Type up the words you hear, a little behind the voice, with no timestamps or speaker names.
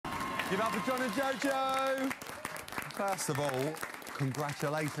Give up for John and Jojo. First of all,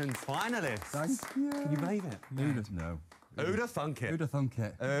 congratulations, finalists. Thank you. Can you believe it? No. Who'da thunk it? Who'da thunk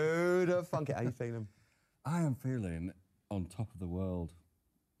it? Who'da thunk it? How you feeling? I am feeling on top of the world.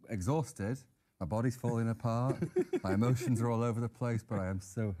 Exhausted. My body's falling apart. My emotions are all over the place, but I am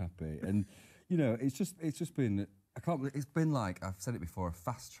so happy. And, you know, it's just been... it's been like, I've said it before, a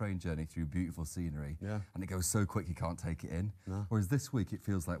fast train journey through beautiful scenery. Yeah. And it goes so quick you can't take it in. No. Whereas this week it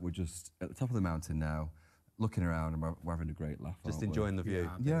feels like we're just at the top of the mountain now, looking around and we're having a great laugh. Just enjoying the view.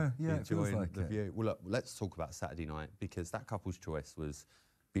 Yeah, it feels enjoying like the view. Well, look, let's talk about Saturday night, because that couple's choice was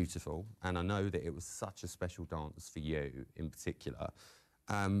beautiful, and I know that it was such a special dance for you in particular.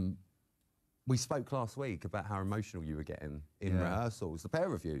 We spoke last week about how emotional you were getting in rehearsals, the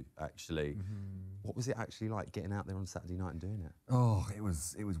pair of you, actually. What was it actually like getting out there on Saturday night and doing it? Oh, it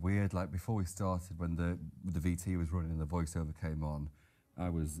was weird. Like, before we started, when the VT was running and the voiceover came on, I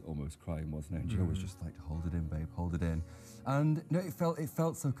was almost crying, wasn't I? And Joe was just like, hold it in, babe, hold it in. And no, it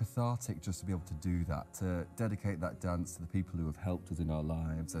felt so cathartic just to be able to do that, to dedicate that dance to the people who have helped us in our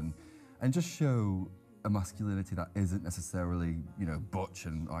lives, and just show a masculinity that isn't necessarily, you know, butch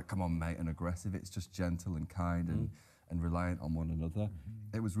and like, come on, mate, and aggressive. It's just gentle and kind and reliant on one another.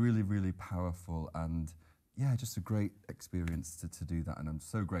 It was really, really powerful, and yeah, just a great experience to do that, and I'm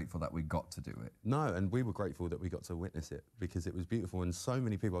so grateful that we got to do it. No, and we were grateful that we got to witness it, because it was beautiful, and so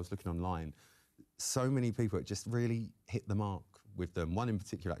many people, I was looking online, so many people, it just really hit the mark with them. One in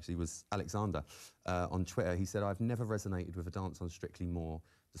particular, actually, was Alexander on Twitter. He said, "I've never resonated with a dance on Strictly more.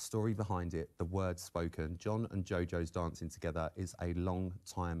 The story behind it, the words spoken, John and Jojo's dancing together is a long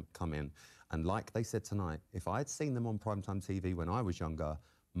time coming. And like they said tonight, if I had seen them on primetime TV when I was younger,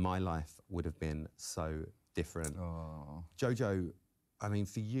 my life would have been so different." Oh. Jojo, I mean,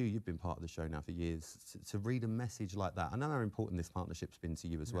 for you, you've been part of the show now for years. To read a message like that, I know how important this partnership's been to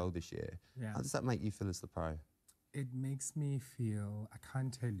you as well this year. Yeah. How does that make you feel as the pro? It makes me feel, I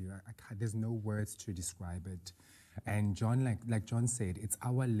can't tell you, there's no words to describe it. And John, like John said, it's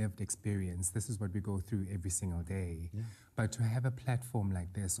our lived experience. This is what we go through every single day. Yeah. But to have a platform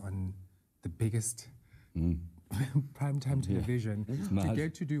like this on the biggest primetime television, to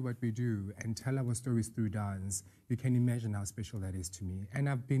get to do what we do and tell our stories through dance, you can imagine how special that is to me. And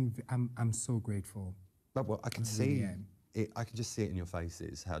I'm so grateful. But well, I can see it, I can just see it in your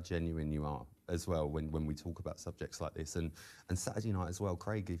faces, how genuine you are as well when we talk about subjects like this. And Saturday night as well,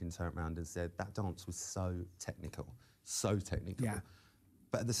 Craig even turned around and said that dance was so technical. Yeah.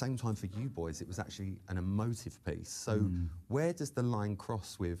 But at the same time, for you boys, it was actually an emotive piece. So where does the line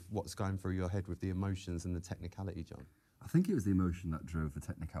cross with what's going through your head with the emotions and the technicality, John? I think it was the emotion that drove the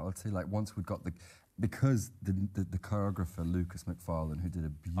technicality. Like, once we got because the choreographer, Lucas McFarlane, who did a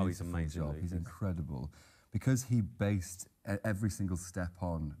beautiful job, he's incredible, because he based every single step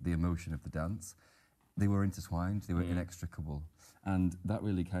on the emotion of the dance, they were intertwined, they were inextricable. And that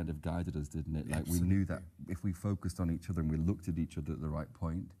really kind of guided us, didn't it? Like, we knew that if we focused on each other and we looked at each other at the right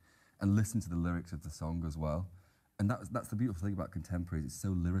point and listened to the lyrics of the song as well. And that's the beautiful thing about contemporary, it's so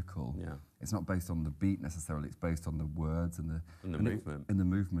lyrical. Yeah. It's not based on the beat necessarily, it's based on the words and the movement. And the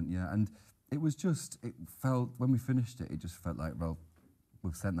movement, yeah. And it was just, it felt, when we finished it, it just felt like, well,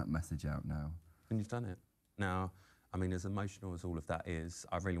 we've sent that message out now. And you've done it. Now, I mean, as emotional as all of that is,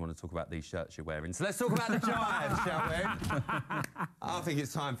 I really want to talk about these shirts you're wearing. So let's talk about the jive, shall we? I think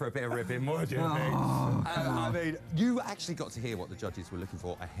it's time for a bit of ripping. What do you think? I mean, you actually got to hear what the judges were looking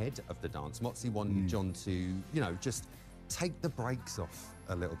for ahead of the dance. Motsy wanted John to, you know, just take the brakes off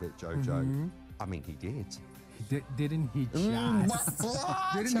a little bit, Jojo. I mean, he did. Didn't he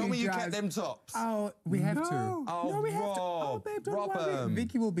just? Tell me you kept them tops. Oh, we have to. Oh, no, we have to. Oh, babe, don't worry.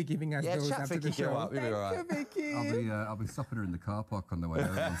 Vicky will be giving us those after the show. Thank you, Vicky. I'll be stopping her in the car park on the way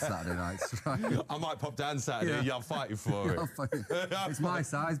home on Saturday nights. I might pop down Saturday. Yeah, I'll fight you for it. It's my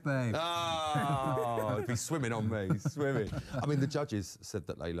size, babe. Oh, it'd be swimming on me, swimming. I mean, the judges said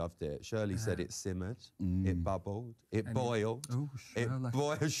that they loved it. Shirley said it simmered, it bubbled, it boiled. Oh,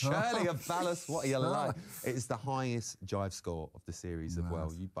 Shirley of Ballas, what are you like? It's the highest jive score of the series as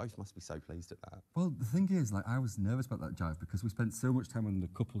well. You both must be so pleased at that. Well, the thing is, like, I was nervous about that jive because we spent so much time on the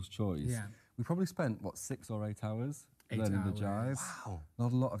couple's choice. Yeah. We probably spent, what, 6 or 8 hours learning the jive? Wow.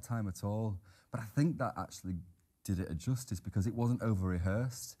 Not a lot of time at all. But I think that actually did it a justice because it wasn't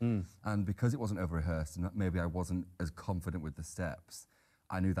over-rehearsed. And because it wasn't over-rehearsed and maybe I wasn't as confident with the steps,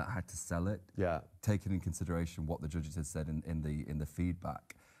 I knew that I had to sell it. Yeah. Taking in consideration what the judges had said in the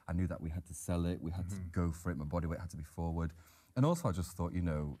feedback. I knew that we had to sell it, we had to go for it, my body weight had to be forward. And also I just thought, you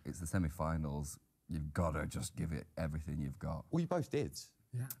know, it's the semi-finals, you've got to just give it everything you've got. Well, you both did.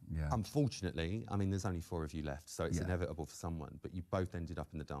 Yeah. Unfortunately, I mean, there's only 4 of you left, so it's inevitable for someone, but you both ended up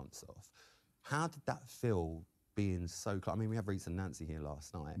in the dance-off. How did that feel being so close? I mean, we have Reese and Nancy here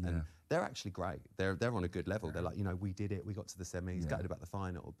last night, and they're actually great. They're on a good level. They're like, you know, we did it, we got to the semis, gutted about the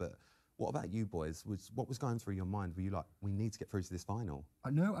final, but what about you boys? What was going through your mind? Were you like, we need to get through to this final?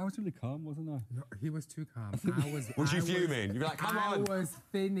 No, I was really calm, wasn't I? No, he was too calm. Was you fuming? You'd be like, come on. I was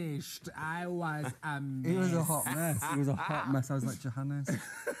finished. I was a mess. It was a hot mess. It was a hot mess. I was like, Johannes,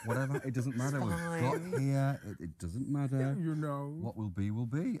 whatever, it doesn't matter. We've got here. It doesn't matter. You know. What will be, will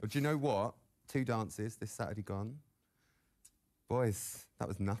be. But do you know what? 2 dances this Saturday gone. Boys, that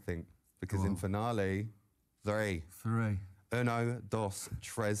was nothing. Because in finale, 3. 1, 2,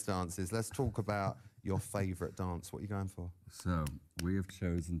 3 dances. Let's talk about your favourite dance. What are you going for? So, we have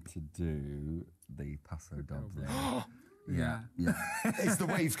chosen to do the Paso Doble. Yeah. Is the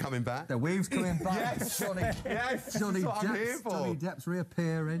wave coming back? The wave's coming back. Yes. Johnny Depp's, Johnny Depp's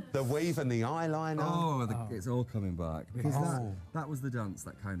reappearing. The weave and the eyeliner. It's all coming back. Because that was the dance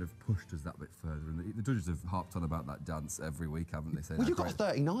that kind of pushed us that bit further. And the judges have harped on about that dance every week, haven't they? Well, you got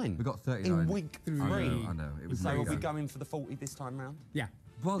 39. We got 39. In week 3. I know. It was so are we going for the 40 this time round? Yeah.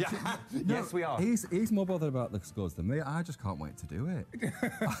 Well, yes, we are. He's more bothered about the scores than me. I just can't wait to do it.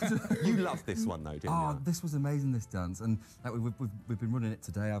 You loved this one, though, didn't you? This was amazing, this dance. And like, we've been running it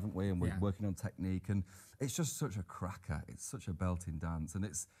today, haven't we? And we're working on technique. And it's just such a cracker. It's such a belting dance. And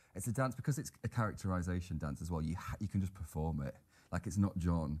it's a dance, because it's a characterisation dance as well, you can just perform it. Like, it's not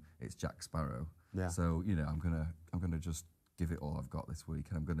John, it's Jack Sparrow. Yeah. So, you know, I'm gonna just give it all I've got this week,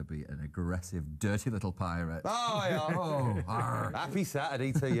 and I'm going to be an aggressive, dirty little pirate. Oh, yeah. Happy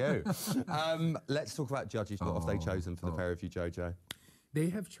Saturday to you. Let's talk about judges. What have they chosen for the pair of you, Jojo? They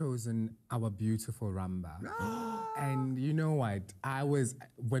have chosen our beautiful Ramba. And you know what?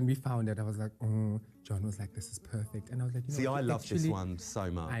 When we found it, I was like, John was like, this is perfect. And I was like, you know, see, I love this one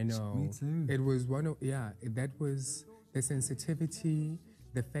so much. I know. Me too. It was that was the sensitivity,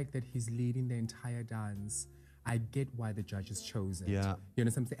 the fact that he's leading the entire dance. I get why the judges chose it. Yeah. You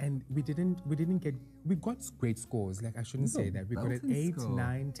know what I'm saying? And we got great scores. Like, I shouldn't say that. We got an 8,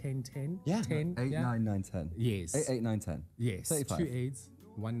 9, 10, 10. Yeah. 10. 8, 9, 9, 10. Yes. 8, 8, 9, 10. Yes. 35. 2 8s,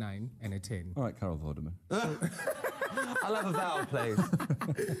 1 9, and a 10. All right, Carol Vorderman. I'll have a vowel, please.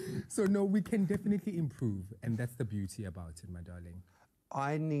 So, no, we can definitely improve. And that's the beauty about it, my darling.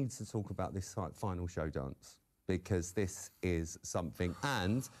 I need to talk about this final show dance, because this is something.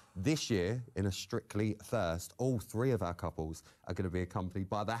 And this year, in a Strictly Thirst, all 3 of our couples are going to be accompanied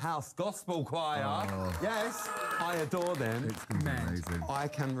by the House Gospel Choir. Yes, I adore them. It's amazing. I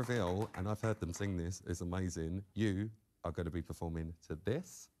can reveal, and I've heard them sing this, it's amazing, you are going to be performing to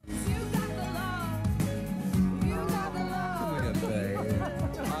this. You got the love. You got the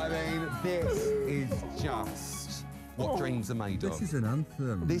love. I mean, this is just what dreams are made of. This is an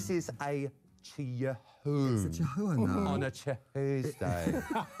anthem. This is a Chihuahua. It's a Chihuahua now. On a Tuesday.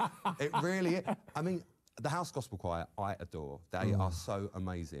 It really is. I mean, the House Gospel Choir, I adore. They are so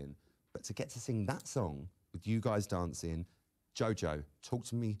amazing. But to get to sing that song with you guys dancing, Jojo, talk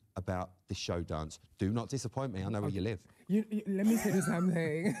to me about this show dance. Do not disappoint me. I know where you live. Let me tell you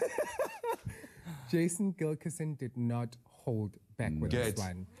something. Jason Gilkison did not hold back with this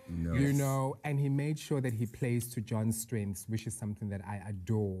one. No. You know, and he made sure that he plays to John's strengths, which is something that I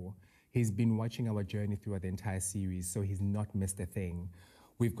adore. He's been watching our journey throughout the entire series, so he's not missed a thing.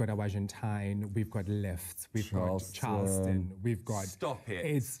 We've got Argentine, we've got Lift, we've got Charleston, we've got... Stop it.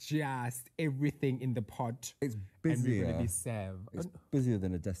 It's just everything in the pot. It's busier. And we're going to be served. It's busier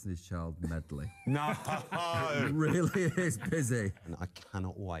than a Destiny's Child medley. No! It really is busy. And I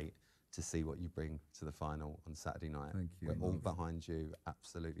cannot wait to see what you bring to the final on Saturday night. Thank you, We're all behind you,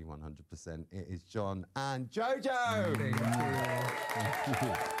 absolutely 100%. It is John and Jojo! Thank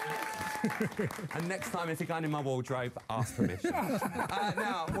you. And next time, if you're going in my wardrobe, ask permission.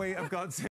 Now, we have got to...